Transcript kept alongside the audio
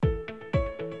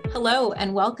Hello,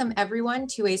 and welcome everyone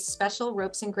to a special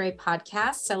Ropes and Gray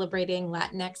podcast celebrating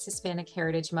Latinx Hispanic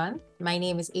Heritage Month. My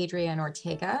name is Adrienne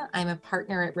Ortega. I'm a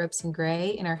partner at Ropes and Gray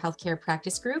in our healthcare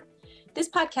practice group. This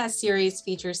podcast series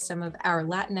features some of our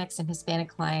Latinx and Hispanic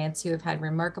clients who have had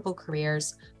remarkable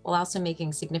careers while also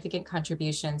making significant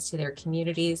contributions to their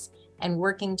communities and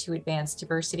working to advance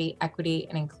diversity, equity,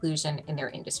 and inclusion in their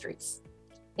industries.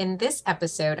 In this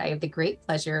episode, I have the great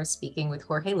pleasure of speaking with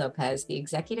Jorge Lopez, the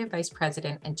Executive Vice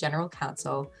President and General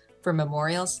Counsel for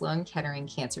Memorial Sloan Kettering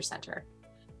Cancer Center.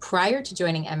 Prior to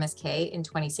joining MSK in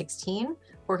 2016,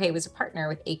 Jorge was a partner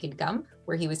with Akin Gump,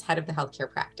 where he was head of the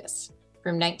healthcare practice.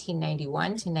 From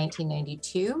 1991 to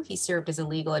 1992, he served as a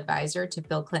legal advisor to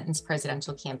Bill Clinton's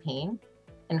presidential campaign.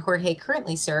 And Jorge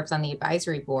currently serves on the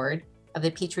advisory board of the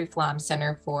Petrie-Flom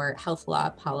Center for Health Law,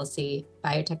 Policy,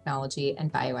 Biotechnology,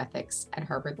 and Bioethics at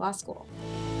Harvard Law School.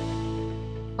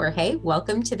 Jorge,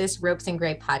 welcome to this Ropes and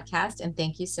Gray podcast, and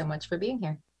thank you so much for being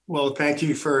here. Well, thank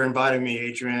you for inviting me,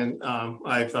 Adrienne.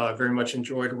 I've very much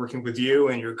enjoyed working with you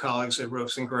and your colleagues at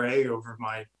Ropes and Gray over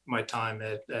my time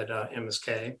at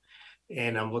MSK,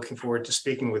 and I'm looking forward to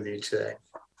speaking with you today.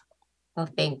 Well,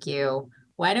 thank you.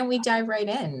 Why don't we dive right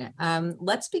in?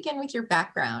 Let's begin with your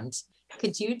background.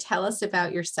 Could you tell us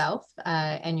about yourself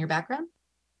and your background?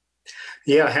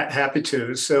 Yeah, happy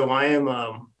to. So I'm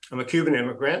a Cuban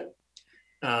immigrant.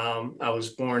 I was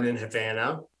born in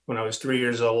Havana. When I was 3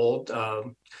 years old,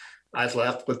 I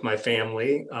left with my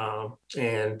family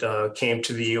and came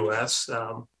to the U.S.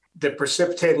 The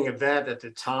precipitating event at the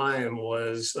time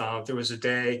was there was a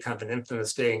day, kind of an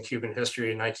infamous day in Cuban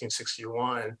history in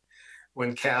 1961,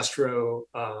 when Castro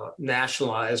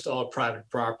nationalized all private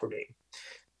property.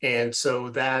 And so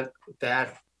that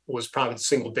was probably the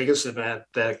single biggest event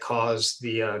that caused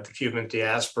the Cuban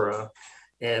diaspora.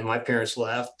 And my parents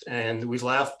left, and we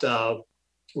left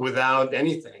without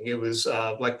anything. It was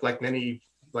like many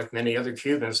other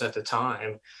Cubans at the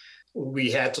time. We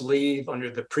had to leave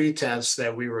under the pretense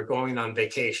that we were going on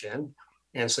vacation,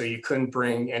 and so you couldn't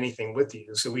bring anything with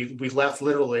you. So we left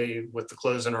literally with the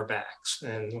clothes in our bags,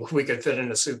 and we could fit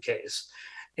in a suitcase.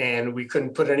 And we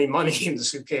couldn't put any money in the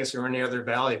suitcase or any other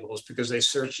valuables because they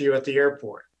searched you at the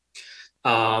airport.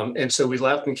 And so we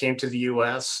left and came to the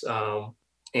U.S.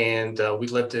 And we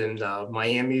lived in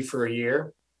Miami for a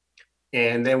year.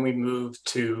 And then we moved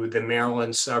to the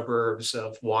Maryland suburbs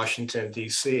of Washington,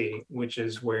 D.C., which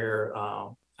is where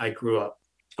I grew up.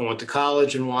 I went to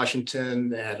college in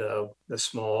Washington at a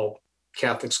small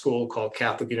Catholic school called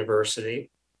Catholic University.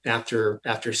 After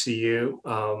CU,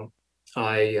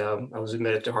 I was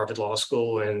admitted to Harvard Law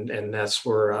School, and that's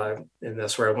where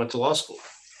I went to law school.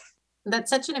 That's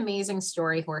such an amazing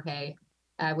story, Jorge.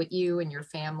 What you and your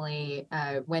family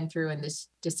went through in this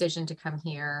decision to come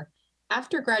here.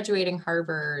 After graduating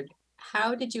Harvard,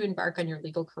 how did you embark on your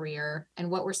legal career,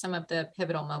 and what were some of the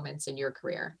pivotal moments in your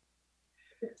career?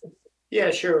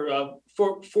 Yeah, sure.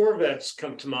 Four events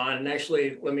come to mind, and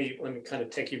actually, let me kind of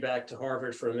take you back to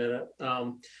Harvard for a minute.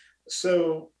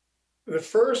 So the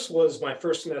first was my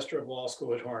first semester of law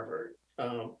school at Harvard.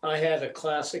 I had a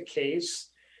classic case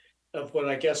of what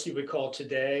I guess you would call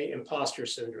today imposter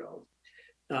syndrome.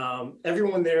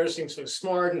 Everyone there seemed so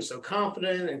smart and so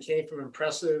confident and came from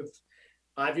impressive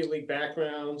Ivy League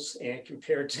backgrounds. And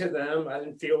compared to them, I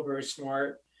didn't feel very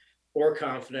smart or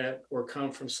confident or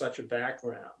come from such a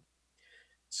background.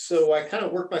 So I kind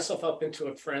of worked myself up into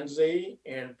a frenzy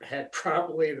and had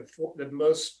probably the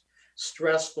most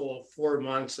stressful 4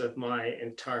 months of my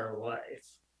entire life.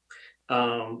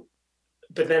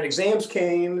 But then exams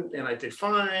came and I did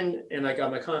fine and I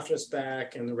got my confidence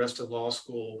back, and the rest of law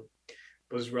school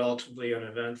was relatively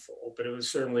uneventful, but it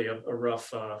was certainly a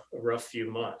rough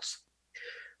few months.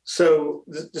 So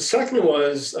the second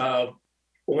was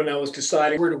when I was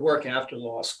deciding where to work after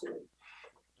law school.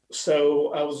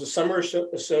 So I was a summer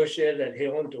associate at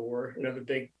Hale & Dorr, another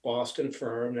big Boston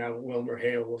firm, now Wilmer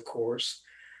Hale, of course.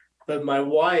 But my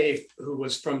wife, who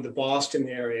was from the Boston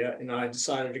area, and I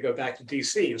decided to go back to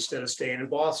DC instead of staying in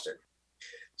Boston.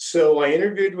 So I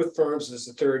interviewed with firms as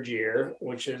a third year,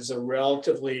 which is a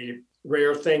relatively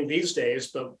rare thing these days,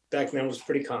 but back then was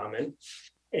pretty common.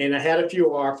 And I had a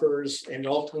few offers, and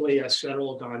ultimately I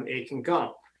settled on Akin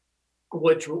Gump,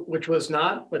 which was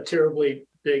not a terribly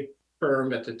big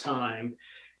firm at the time,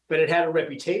 but it had a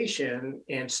reputation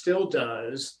and still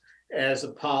does as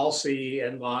a policy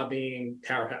and lobbying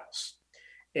powerhouse.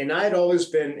 And I had always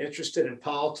been interested in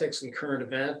politics and current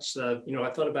events. I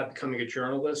thought about becoming a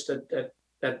journalist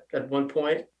at one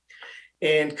point.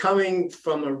 And coming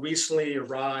from a recently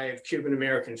arrived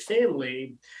Cuban-American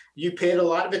family, you paid a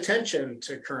lot of attention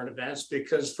to current events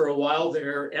because for a while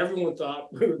there, everyone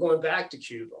thought we were going back to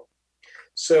Cuba.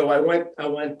 So I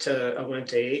went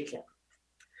to Aiken.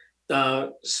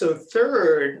 So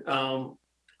third,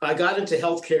 I got into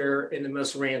healthcare in the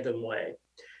most random way.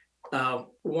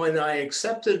 When I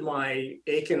accepted my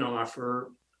Aiken offer,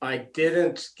 I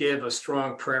didn't give a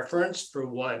strong preference for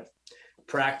what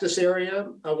practice area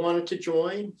I wanted to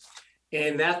join.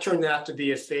 And that turned out to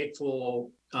be a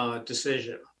fateful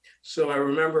decision. So I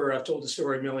remember, I've told the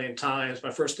story a million times. My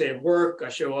first day of work, I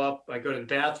show up, I go to the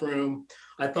bathroom,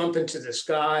 I bump into this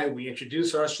guy, we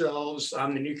introduce ourselves.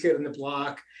 I'm the new kid on the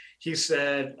block. He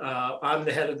said, I'm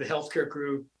the head of the healthcare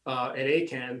group at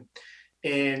Aiken,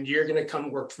 and you're going to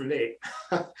come work for me.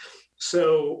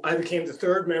 So I became the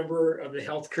third member of the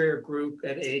healthcare group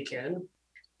at Aiken.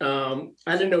 I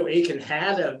didn't know Aiken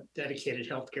had a dedicated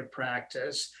healthcare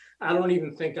practice. I don't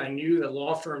even think I knew that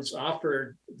law firms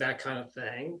offered that kind of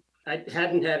thing. I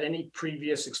hadn't had any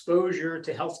previous exposure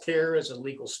to healthcare as a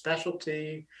legal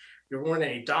specialty. There weren't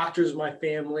any doctors in my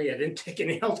family. I didn't take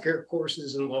any healthcare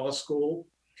courses in law school.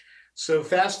 So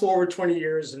fast forward 20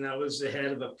 years, and I was the head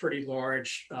of a pretty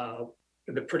large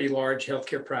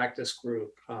healthcare practice group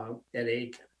at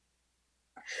Aiken.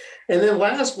 And then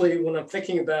lastly, when I'm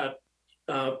thinking about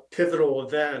pivotal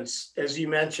events, as you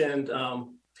mentioned,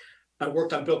 I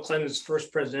worked on Bill Clinton's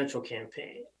first presidential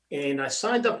campaign, and I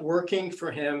signed up working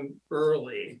for him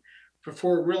early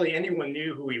before really anyone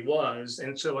knew who he was.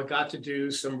 And so I got to do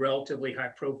some relatively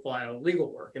high profile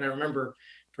legal work. And I remember,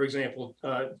 for example,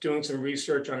 doing some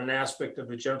research on an aspect of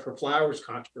the Gennifer Flowers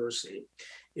controversy,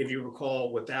 if you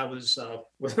recall what that was,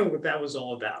 what that was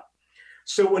all about.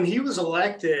 So when he was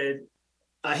elected,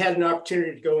 I had an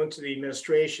opportunity to go into the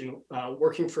administration,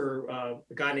 working for a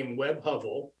guy named Webb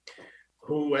Hubbell,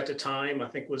 who at the time I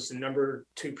think was the number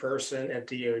 2 person at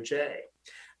DOJ.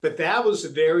 But that was the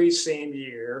very same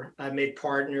year I made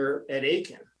partner at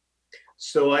Aiken.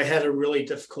 So I had a really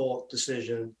difficult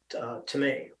decision to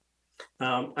make.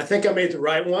 I think I made the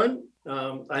right one.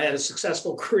 I had a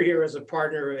successful career as a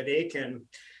partner at Aiken.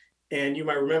 And you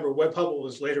might remember Webb Hubbell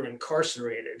was later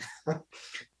incarcerated,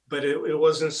 but it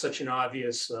wasn't such an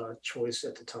obvious choice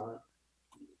at the time.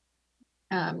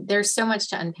 There's so much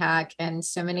to unpack and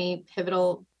so many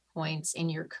pivotal points in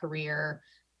your career.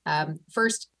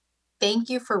 First, thank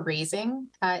you for raising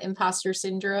imposter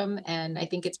syndrome. And I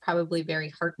think it's probably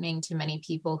very heartening to many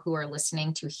people who are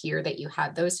listening to hear that you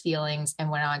had those feelings and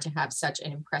went on to have such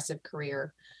an impressive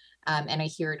career. And I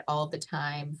hear it all the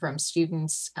time from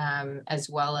students as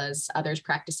well as others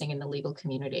practicing in the legal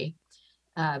community.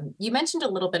 You mentioned a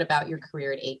little bit about your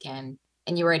career at Aiken,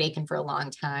 and you were at Aiken for a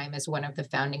long time as one of the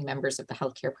founding members of the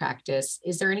healthcare practice.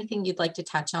 Is there anything you'd like to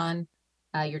touch on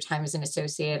your time as an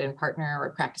associate and partner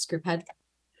or practice group head?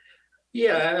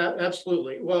 Yeah,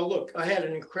 absolutely. Well, look, I had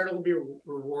an incredibly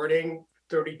rewarding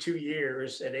 32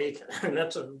 years at Aiken, and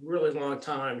that's a really long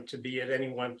time to be at any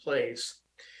one place.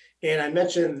 And I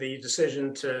mentioned the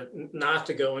decision not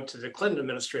to go into the Clinton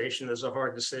administration as a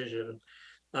hard decision.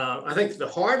 I think the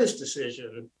hardest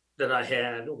decision that I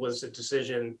had was the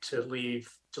decision to leave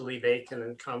Aiken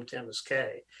and come to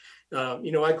MSK.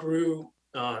 I grew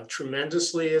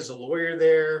tremendously as a lawyer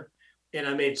there, and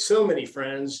I made so many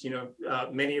friends,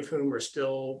 many of whom are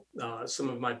still some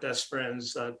of my best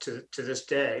friends to this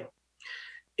day.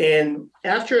 And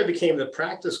after I became the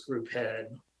practice group head,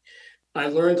 I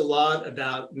learned a lot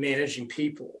about managing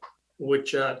people,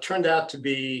 which turned out to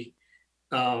be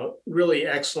really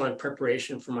excellent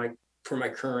preparation for my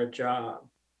current job.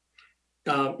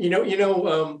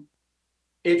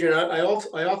 Adrian, I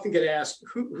often get asked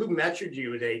who mentored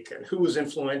you at Aiken, who was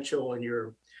influential in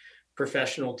your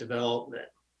professional development,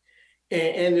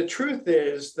 and the truth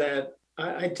is that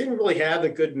I didn't really have a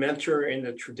good mentor in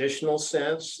the traditional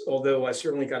sense, although I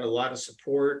certainly got a lot of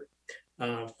support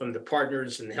from the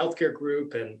partners in the healthcare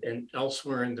group and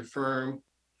elsewhere in the firm.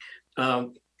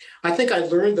 I think I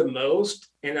learned the most,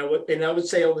 and I would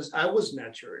say I was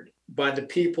mentored by the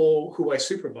people who I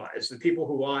supervised, the people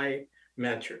who I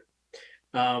mentored.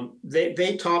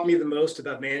 They taught me the most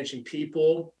about managing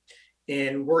people,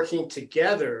 and working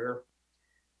together,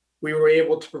 we were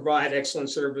able to provide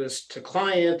excellent service to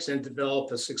clients and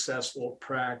develop a successful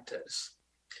practice.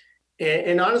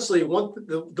 And honestly,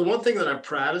 the one thing that I'm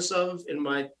proudest of in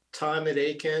my time at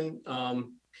Aiken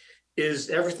is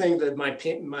everything that my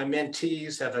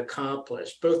mentees have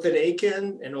accomplished, both at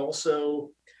Aiken and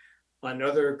also on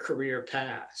other career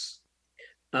paths.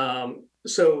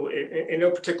 So in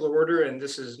no particular order, and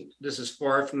this is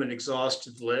far from an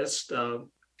exhaustive list,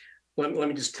 let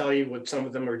me just tell you what some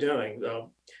of them are doing.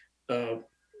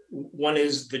 One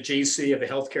is the GC of a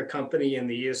healthcare company in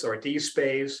the ESRD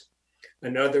space.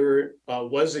 Another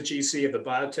was a GC of a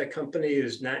biotech company,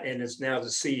 is now the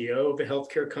CEO of a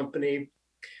healthcare company.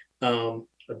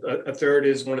 A third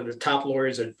is one of the top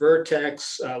lawyers at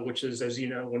Vertex, which is, as you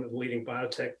know, one of the leading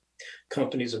biotech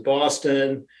companies in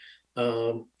Boston.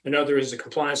 Another is a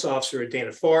compliance officer at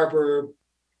Dana-Farber.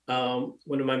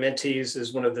 One of my mentees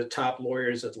is one of the top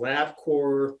lawyers at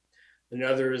LabCorp.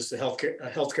 Another is a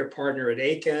healthcare partner at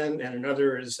Aiken, and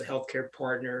another is a healthcare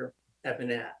partner at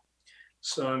Manat.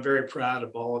 So I'm very proud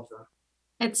of all of them.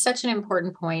 It's such an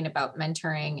important point about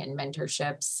mentoring and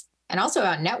mentorships, and also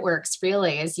about networks,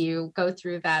 really, as you go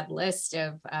through that list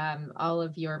of all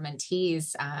of your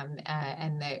mentees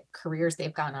and the careers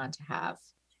they've gone on to have.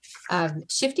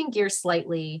 Shifting gears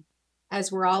slightly,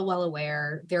 as we're all well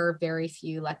aware, there are very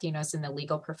few Latinos in the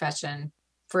legal profession.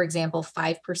 For example,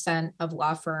 5% of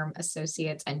law firm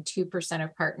associates and 2%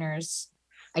 of partners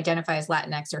identify as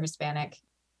Latinx or Hispanic.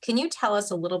 Can you tell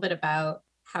us a little bit about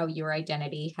how your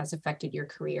identity has affected your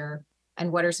career,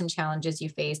 and what are some challenges you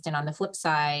faced? And on the flip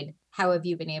side, how have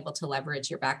you been able to leverage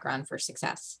your background for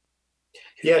success?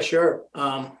 Yeah, sure.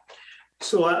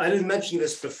 So I didn't mention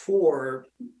this before,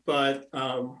 but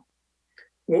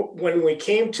when we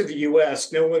came to the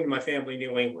U.S., no one in my family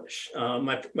knew English.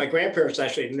 My grandparents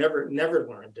actually never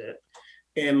learned it,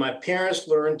 and my parents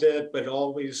learned it, but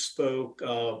always spoke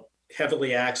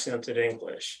heavily accented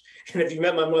English. And if you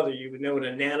met my mother, you would know in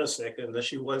a nanosecond that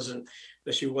she wasn't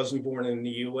born in the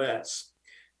U.S.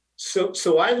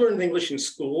 So I learned English in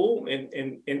school,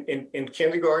 in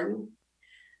kindergarten.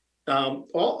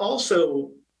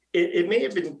 Also, it may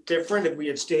have been different if we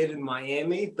had stayed in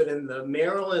Miami, but in the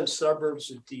Maryland suburbs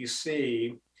of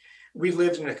DC, we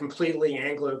lived in a completely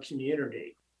Anglo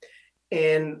community.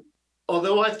 And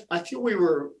although I feel we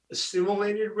were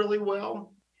assimilated really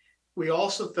well, we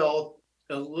also felt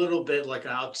a little bit like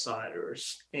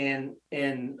outsiders. And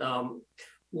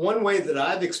one way that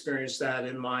I've experienced that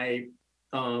in my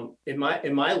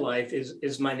life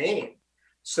is my name.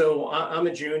 So I'm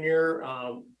a junior.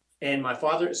 And my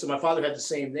father had the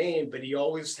same name, but he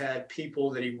always had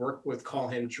people that he worked with call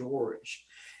him George.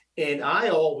 And I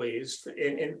always,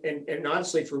 and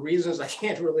honestly, for reasons I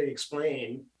can't really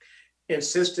explain,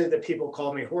 insisted that people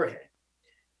call me Jorge.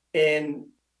 And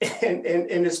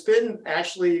it's been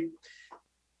actually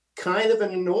kind of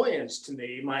an annoyance to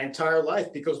me my entire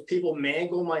life, because people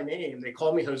mangle my name. They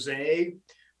call me Jose,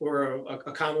 or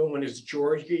a common one is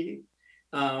Georgie.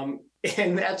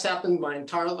 And that's happened my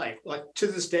entire life. Like to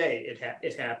this day,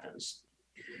 it happens.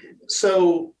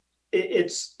 So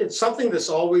it's something that's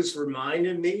always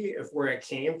reminded me of where I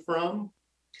came from.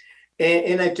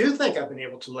 And I do think I've been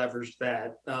able to leverage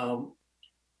that.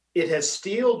 It has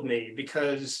steeled me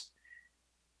because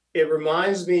it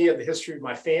reminds me of the history of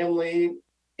my family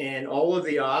and all of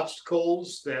the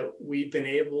obstacles that we've been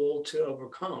able to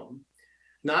overcome,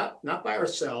 not by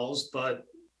ourselves, but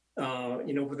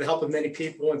with the help of many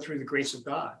people and through the grace of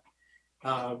God.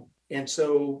 And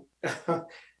so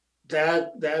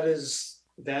that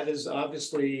is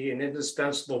obviously an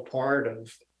indispensable part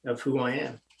of who I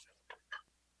am.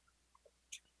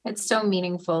 It's so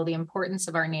meaningful, the importance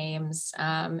of our names,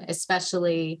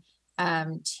 especially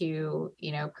to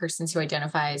persons who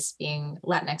identify as being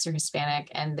Latinx or Hispanic,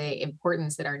 and the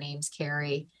importance that our names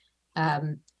carry.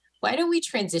 Why don't we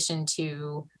transition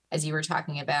to, as you were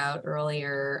talking about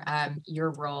earlier,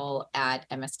 your role at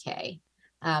MSK?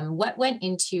 What went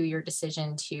into your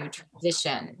decision to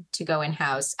transition to go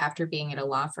in-house after being at a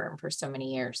law firm for so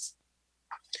many years?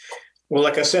 Well,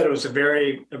 like I said, it was a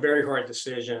very hard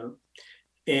decision.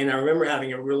 And I remember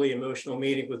having a really emotional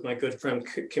meeting with my good friend,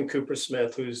 Kim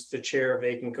Cooper-Smith, who's the chair of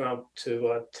Aiken Gump,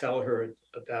 to tell her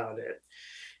about it.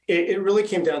 It really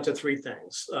came down to three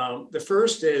things. The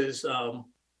first is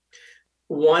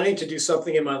wanting to do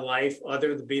something in my life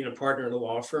other than being a partner in a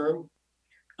law firm.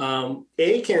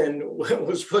 Aiken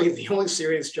was really the only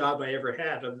serious job I ever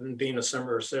had other than being a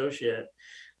summer associate.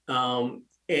 And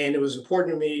it was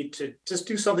important to me to just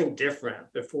do something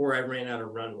different before I ran out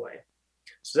of runway.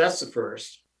 So that's the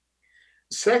first.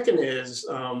 Second is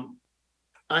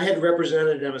I had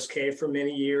represented MSK for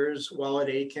many years while at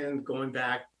Aiken, going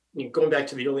back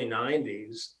to the early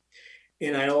 90s.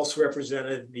 And I also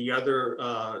represented the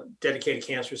other dedicated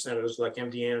cancer centers like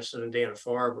MD Anderson and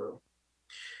Dana-Farber.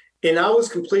 And I was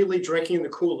completely drinking the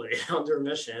Kool-Aid on their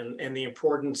mission and the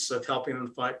importance of helping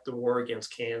them fight the war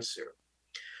against cancer.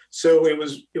 So it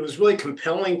was really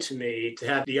compelling to me to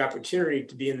have the opportunity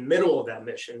to be in the middle of that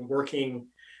mission, working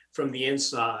from the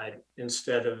inside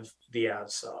instead of the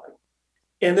outside.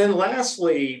 And then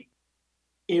lastly,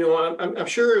 I'm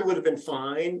sure it would have been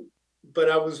fine, but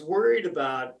I was worried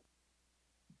about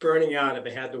burning out if I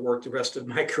had to work the rest of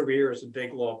my career as a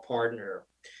big law partner,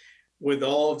 with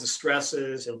all of the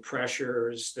stresses and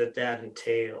pressures that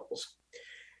entails.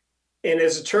 And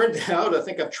as it turned out, I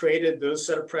think I've traded those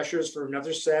set of pressures for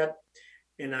another set.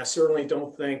 And I certainly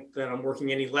don't think that I'm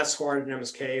working any less hard at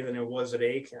MSK than I was at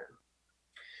ACAN.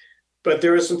 But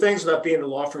there are some things about being a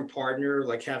law firm partner,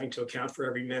 like having to account for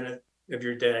every minute of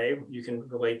your day. You can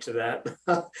relate to that.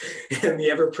 And the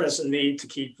ever-present need to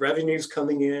keep revenues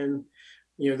coming in.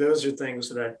 Those are things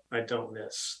that I don't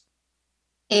miss.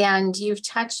 And you've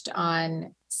touched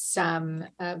on some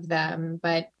of them,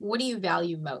 but what do you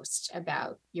value most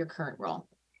about your current role?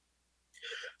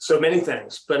 So many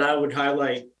things, but I would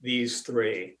highlight these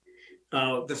three.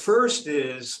 The first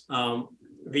is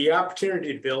the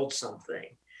opportunity to build something.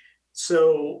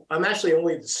 So I'm actually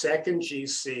only the second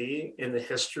GC in the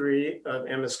history of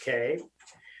MSK.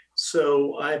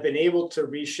 So I've been able to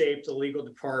reshape the legal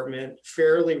department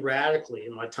fairly radically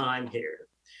in my time here.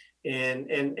 And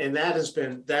that has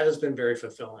been very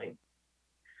fulfilling.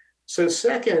 So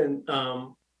second,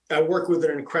 I work with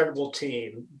an incredible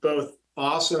team, both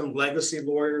awesome legacy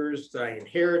lawyers that I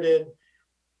inherited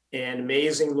and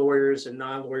amazing lawyers and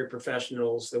non-lawyer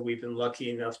professionals that we've been lucky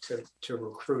enough to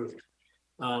recruit.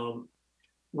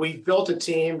 We've built a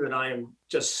team that I am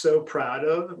just so proud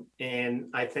of. And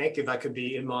I think, if I could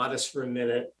be immodest for a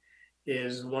minute,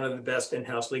 is one of the best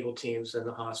in-house legal teams in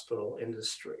the hospital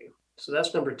industry. So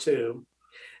that's number two.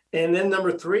 And then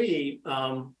number three,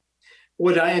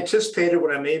 what I anticipated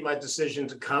when I made my decision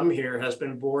to come here has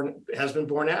been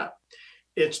born out.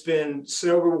 It's been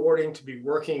so rewarding to be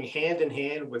working hand in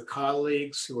hand with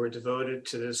colleagues who are devoted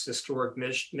to this historic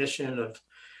mission of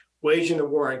waging the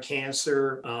war on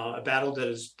cancer, a battle that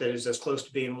is as close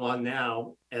to being won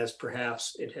now as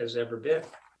perhaps it has ever been.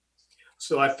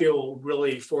 So I feel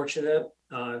really fortunate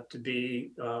to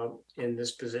be in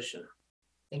this position.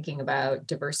 Thinking about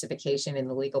diversification in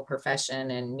the legal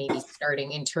profession and maybe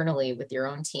starting internally with your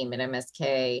own team at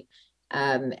MSK,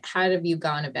 how have you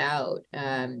gone about,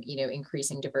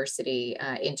 increasing diversity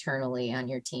internally on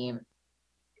your team?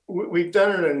 We've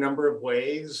done it in a number of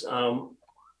ways.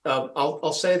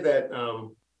 I'll say that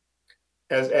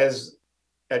as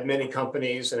at many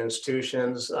companies and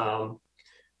institutions,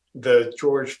 the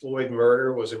George Floyd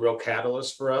murder was a real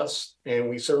catalyst for us, and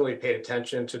we certainly paid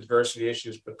attention to diversity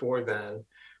issues before then.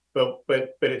 But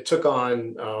it took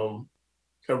on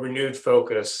a renewed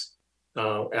focus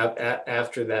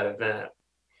after that event.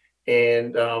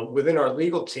 And within our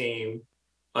legal team,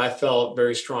 I felt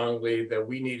very strongly that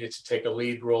we needed to take a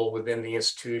lead role within the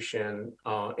institution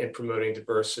in promoting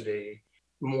diversity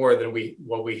more than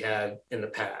what we had in the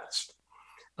past.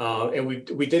 And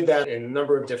we did that in a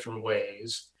number of different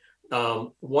ways.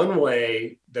 One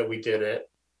way that we did it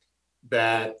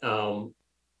that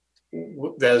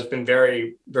has been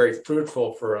very, very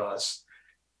fruitful for us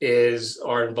is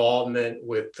our involvement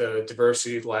with the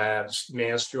Diversity Labs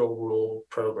Mansfield Rule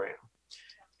program.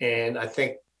 And I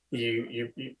think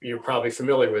you're probably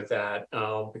familiar with that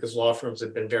because law firms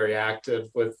have been very active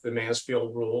with the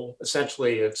Mansfield Rule.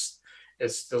 Essentially, it's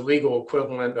the legal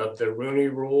equivalent of the Rooney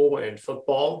Rule in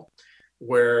football,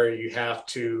 where you have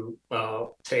to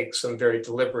take some very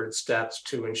deliberate steps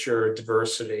to ensure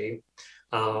diversity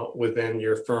within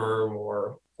your firm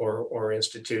or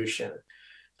institution.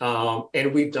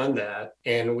 And we've done that.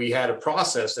 And we had a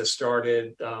process that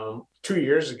started 2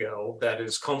 years ago that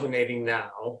is culminating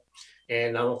now.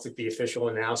 And I don't think the official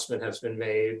announcement has been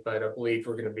made, but I believe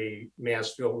we're going to be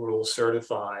Mansfield Rule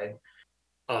certified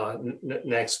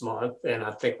next month. And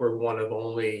I think we're one of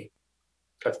only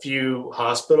a few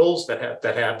hospitals that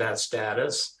have that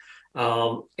status.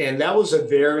 And that was a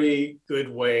very good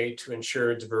way to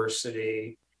ensure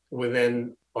diversity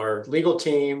within our legal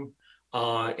team,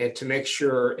 and to make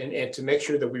sure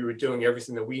that we were doing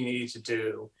everything that we needed to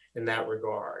do in that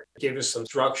regard. It gave us some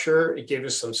structure. It gave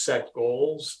us some set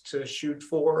goals to shoot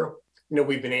for.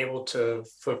 We've been able to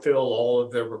fulfill all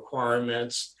of the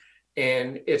requirements,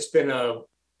 and it's been a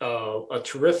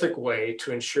terrific way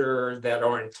to ensure that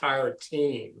our entire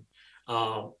team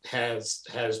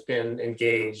has been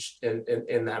engaged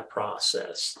in that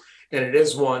process. And it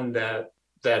is one that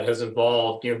has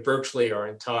involved virtually our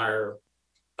entire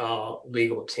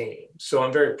legal team. So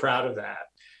I'm very proud of that,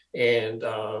 and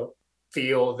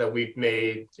feel that we've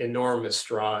made enormous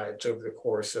strides over the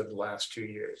course of the last 2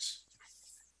 years.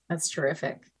 That's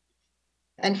terrific.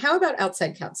 And how about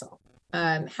outside counsel?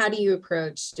 How do you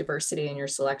approach diversity in your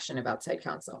selection of outside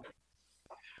counsel?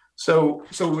 So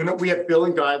we have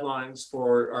billing guidelines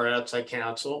for our outside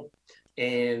counsel,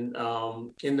 and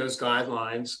in those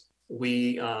guidelines,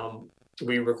 we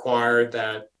require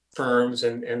that firms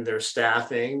and their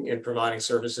staffing in providing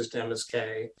services to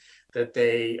MSK, that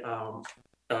they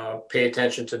pay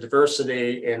attention to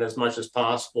diversity, and as much as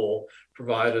possible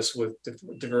provide us with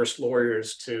diverse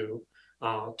lawyers to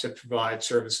to provide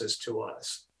services to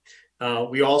us.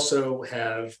 We also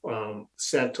have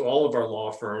sent to all of our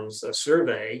law firms a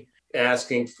survey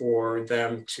asking for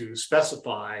them to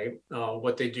specify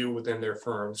what they do within their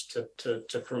firms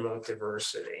to promote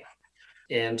diversity.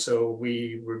 And so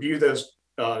we review those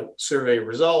survey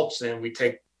results, and we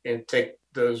take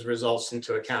those results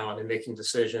into account in making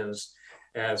decisions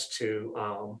as to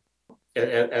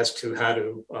how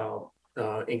to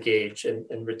engage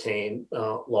and retain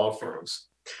law firms.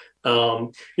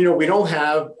 We don't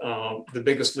have the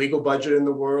biggest legal budget in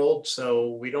the world,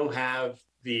 so we don't have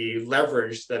the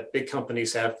leverage that big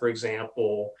companies have, for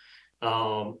example,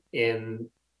 in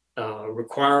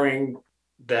requiring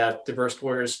that diverse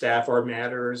lawyers staff our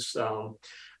matters.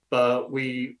 But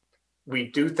we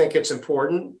do think it's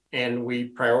important, and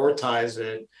we prioritize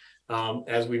it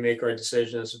as we make our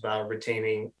decisions about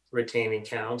retaining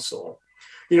counsel.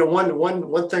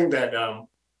 One thing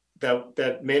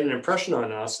that made an impression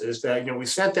on us is that we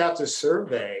sent out this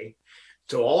survey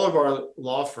to all of our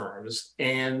law firms,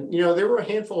 and there were a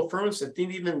handful of firms that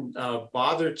didn't even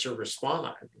bother to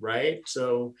respond, right?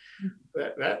 So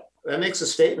that makes a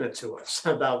statement to us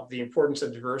about the importance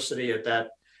of diversity at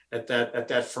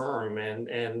that firm,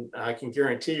 and I can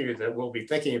guarantee you that we'll be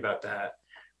thinking about that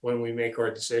when we make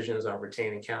our decisions on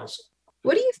retaining counsel.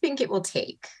 What do you think it will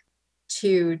take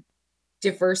to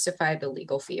diversify the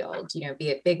legal field, be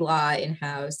it big law,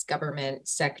 in-house, government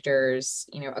sectors,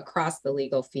 across the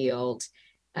legal field?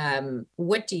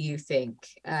 What do you think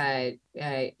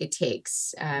it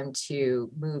takes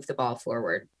to move the ball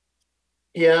forward?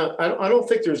 Yeah, I don't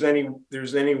think there's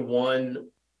any one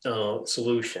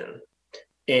solution,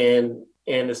 and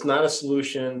it's not a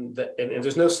solution that, and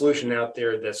there's no solution out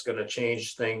there that's going to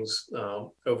change things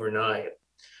overnight.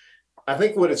 I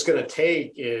think what it's going to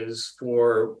take is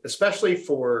especially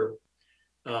for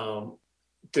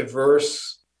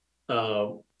diverse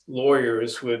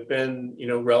lawyers who have been,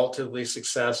 relatively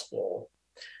successful,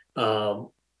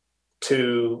 to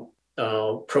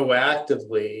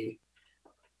proactively,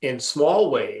 in small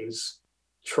ways,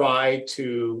 try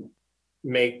to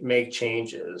make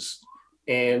changes.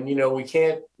 And we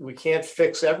can't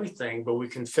fix everything, but we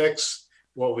can fix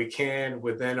what we can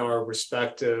within our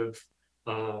respective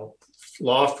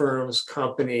law firms,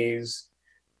 companies,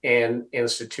 and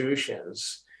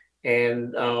institutions.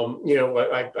 And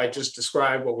I just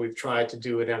described what we've tried to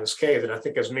do at MSK that I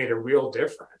think has made a real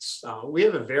difference. We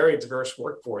have a very diverse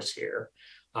workforce here,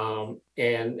 and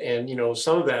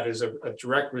some of that is a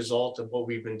direct result of what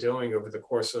we've been doing over the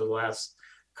course of the last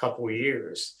couple of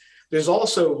years. There's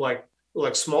also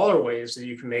like smaller ways that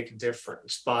you can make a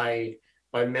difference by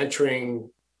mentoring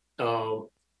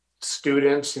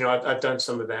students. I've done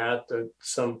some of that.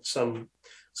 Some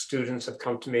students have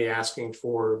come to me asking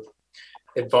for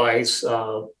advice,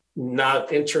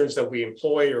 not interns that we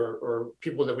employ or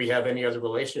people that we have any other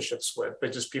relationships with,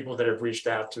 but just people that have reached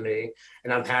out to me,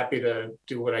 and I'm happy to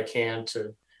do what I can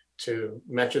to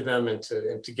mentor them and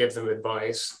to give them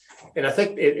advice. And I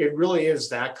think it really is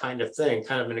that kind of thing,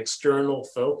 kind of an external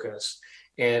focus,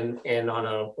 and on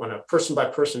a person by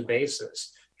person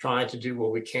basis, trying to do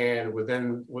what we can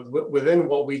within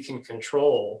what we can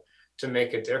control to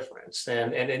make a difference.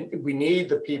 And we need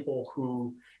the people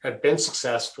who have been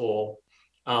successful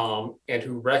and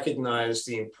who recognize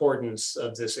the importance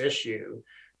of this issue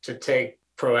to take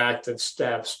proactive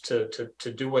steps to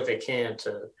do what they can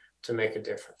to make a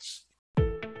difference.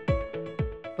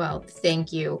 Well,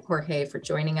 thank you, Jorge, for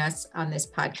joining us on this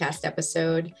podcast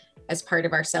episode as part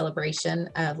of our celebration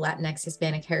of Latinx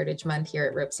Hispanic Heritage Month here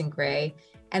at Ropes and Gray.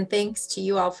 And thanks to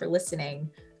you all for listening.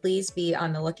 Please be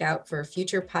on the lookout for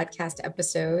future podcast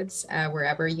episodes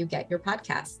wherever you get your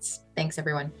podcasts. Thanks,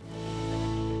 everyone.